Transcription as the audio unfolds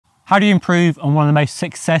How do you improve on one of the most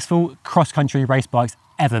successful cross-country race bikes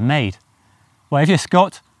ever made? Well, if you're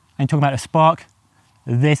Scott and you're talking about a Spark,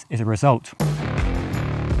 this is a result.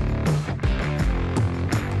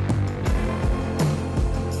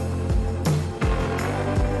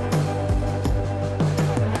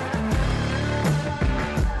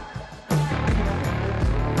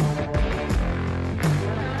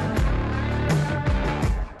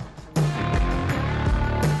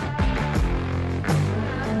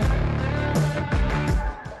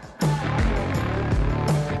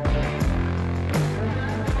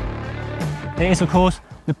 It is, of course,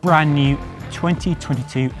 the brand new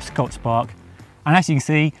 2022 Scott Spark, and as you can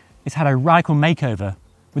see, it's had a radical makeover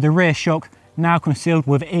with the rear shock now concealed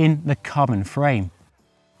within the carbon frame.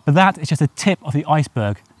 But that is just the tip of the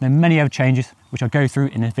iceberg. There are many other changes which I'll go through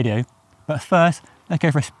in this video, but first let's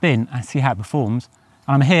go for a spin and see how it performs.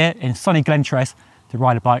 And I'm here in sunny Glentress to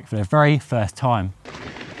ride a bike for the very first time.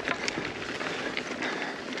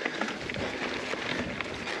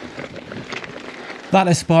 That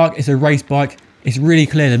the Spark is a race bike is really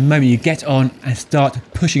clear the moment you get on and start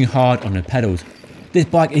pushing hard on the pedals. This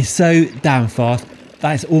bike is so damn fast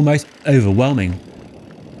that it's almost overwhelming.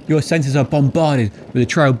 Your senses are bombarded with the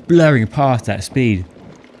trail blurring past that speed.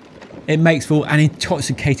 It makes for an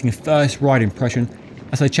intoxicating first ride impression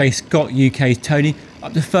as I chase Scott UK's Tony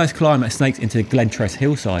up the first climb at Snakes into the Glentress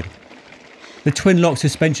hillside. The twin lock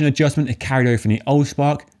suspension adjustment is carried over from the old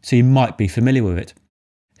Spark, so you might be familiar with it.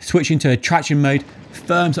 Switching to traction mode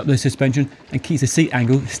firms up the suspension and keeps the seat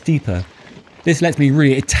angle steeper. This lets me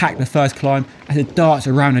really attack the first climb as it darts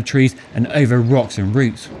around the trees and over rocks and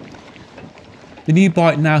roots. The new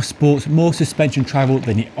bike now sports more suspension travel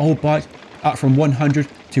than the old bike, up from 100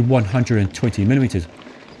 to 120mm.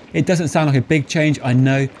 It doesn't sound like a big change, I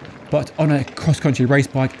know, but on a cross-country race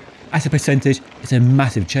bike, as a percentage, it's a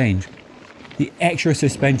massive change. The extra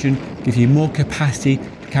suspension gives you more capacity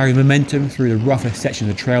to carry momentum through the rougher sections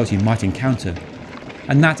of trails you might encounter.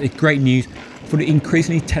 And that is great news for the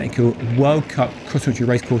increasingly technical World Cup cross-country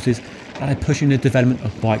race courses that are pushing the development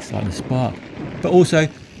of bikes like the Spark, but also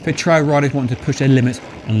for trail riders wanting to push their limits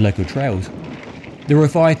on local trails. The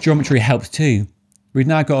revised geometry helps too. We've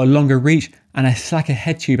now got a longer reach and a slacker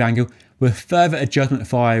head tube angle with further adjustment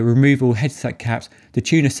via removable headset caps to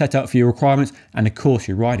tune a setup for your requirements and the course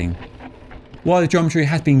you're riding. While the geometry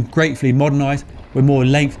has been gratefully modernised with more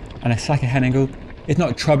length and a slacker head angle, it's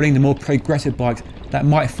not troubling the more progressive bikes that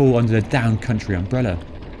might fall under the down country umbrella.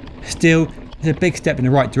 Still, it's a big step in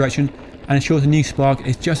the right direction and ensures the new Spark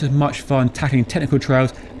is just as much fun tackling technical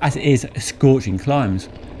trails as it is scorching climbs.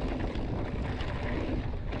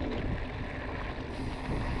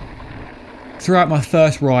 Throughout my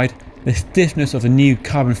first ride, the stiffness of the new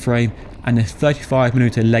carbon frame and the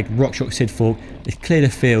 35mm leg RockShox SID fork is clear to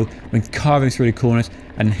feel when carving through the corners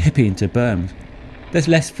and hipping into berms. There's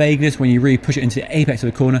less vagueness when you really push it into the apex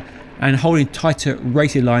of the corner, and holding tighter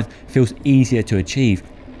racy lines feels easier to achieve.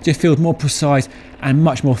 It just feels more precise and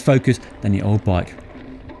much more focused than the old bike.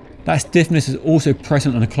 That stiffness is also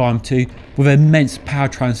present on the climb too, with immense power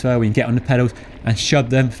transfer when you get on the pedals and shove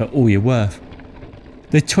them for all you're worth.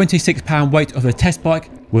 The 26-pound weight of the test bike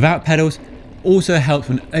without pedals also helps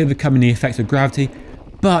when overcoming the effects of gravity,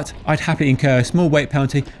 but I'd happily incur a small weight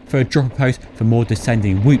penalty for a dropper post for more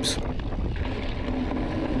descending whoops.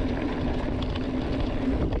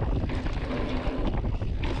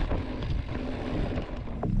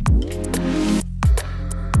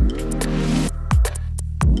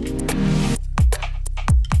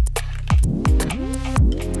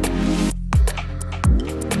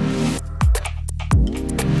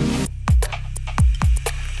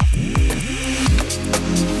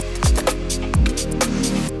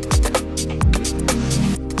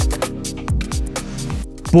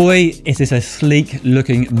 Boy, is this a sleek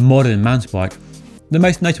looking modern mountain bike. The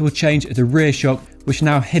most notable change is the rear shock, which is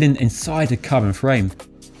now hidden inside the carbon frame.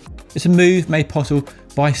 It's a move made possible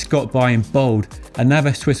by Scott buying Bold,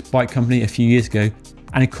 another Swiss bike company a few years ago,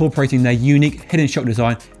 and incorporating their unique hidden shock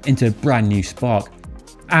design into a brand new Spark.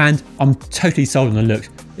 And I'm totally sold on the looks.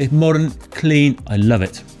 It's modern, clean, I love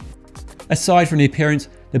it. Aside from the appearance,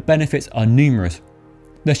 the benefits are numerous.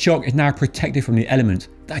 The shock is now protected from the elements,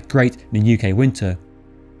 that's great in the UK winter.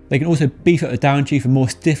 They can also beef up the down tube for more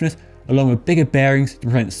stiffness, along with bigger bearings to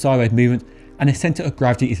prevent sideways movement, and the centre of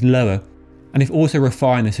gravity is lower, and they've also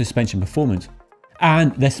refined the suspension performance.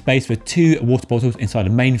 And there's space for 2 water bottles inside the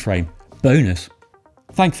main frame. Bonus!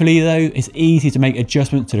 Thankfully though, it's easy to make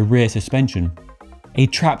adjustments to the rear suspension. A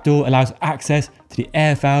trapdoor allows access to the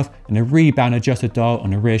air valve and a rebound adjuster dial on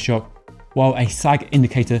the rear shock, while a sag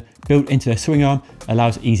indicator built into the swing arm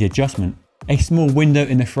allows easy adjustment. A small window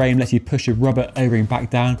in the frame lets you push the rubber O-ring back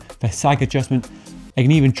down for sag adjustment. You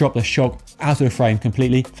can even drop the shock out of the frame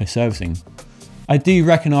completely for servicing. I do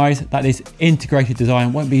recognise that this integrated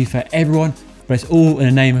design won't be for everyone, but it's all in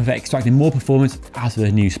the name of extracting more performance out of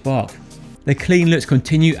the new Spark. The clean looks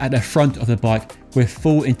continue at the front of the bike with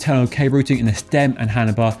full internal cable routing in the stem and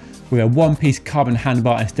handlebar, with a one-piece carbon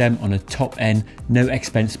handlebar and stem on the top end, no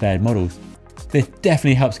expense spared models. This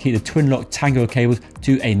definitely helps keep the twin lock Tango cables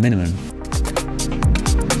to a minimum.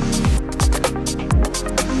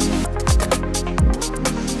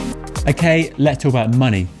 Okay, let's talk about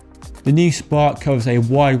money. The new Spark covers a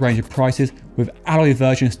wide range of prices, with alloy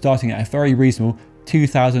versions starting at a very reasonable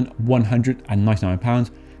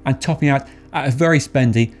 £2,199 and topping out at a very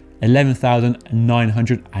spendy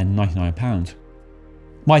 £11,999.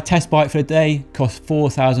 My test bike for the day cost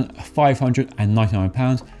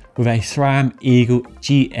 £4,599 with a SRAM Eagle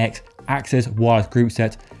GX Access wireless group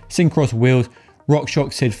set, Syncross wheels,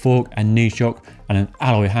 RockShox SID fork and knee shock, and an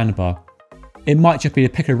alloy handlebar. It might just be the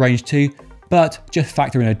pick of the range too, but just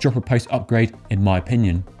factor in a dropper post upgrade in my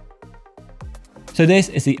opinion. So this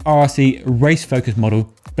is the RC race focused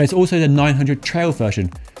model, but it's also the 900 trail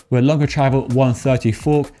version with a longer travel 130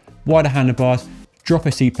 fork, wider handlebars,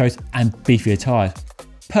 dropper seat post and beefier tyres.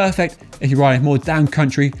 Perfect if you're riding more down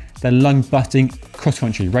country than lung busting cross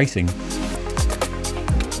country racing.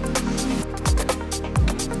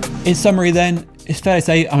 In summary then, it's fair to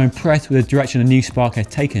say I'm impressed with the direction the new Spark has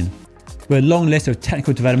taken, with a long list of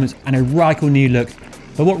technical developments and a radical new look,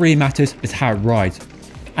 but what really matters is how it rides.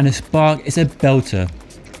 And the Spark is a belter.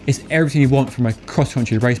 It's everything you want from a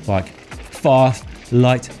cross-country race bike. Fast,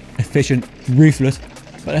 light, efficient, ruthless,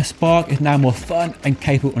 but the Spark is now more fun and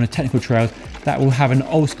capable on the technical trails that will have an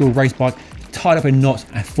old school race bike tied up in knots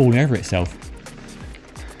and falling over itself.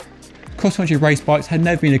 Cross-country race bikes have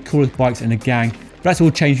never been the coolest bikes in the gang, but that's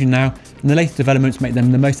all changing now, and the latest developments make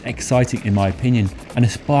them the most exciting in my opinion, and the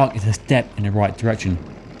Spark is a step in the right direction.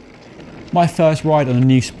 My first ride on the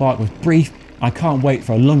new Spark was brief. I can't wait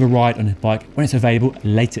for a longer ride on this bike when it's available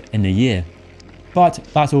later in the year. But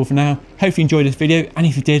that's all for now. Hope you enjoyed this video, and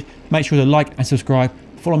if you did, make sure to like and subscribe,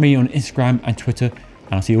 follow me on Instagram and Twitter,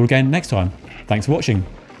 and I'll see you all again next time. Thanks for watching.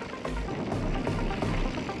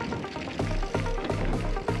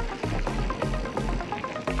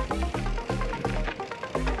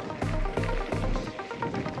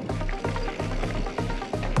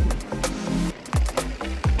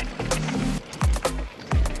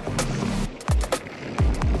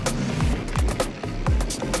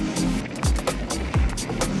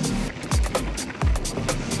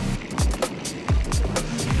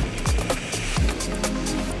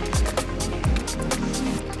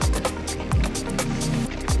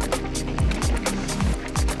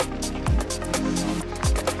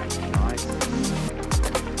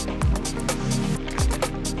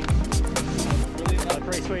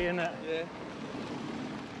 Pretty sweet, isn't it? Yeah.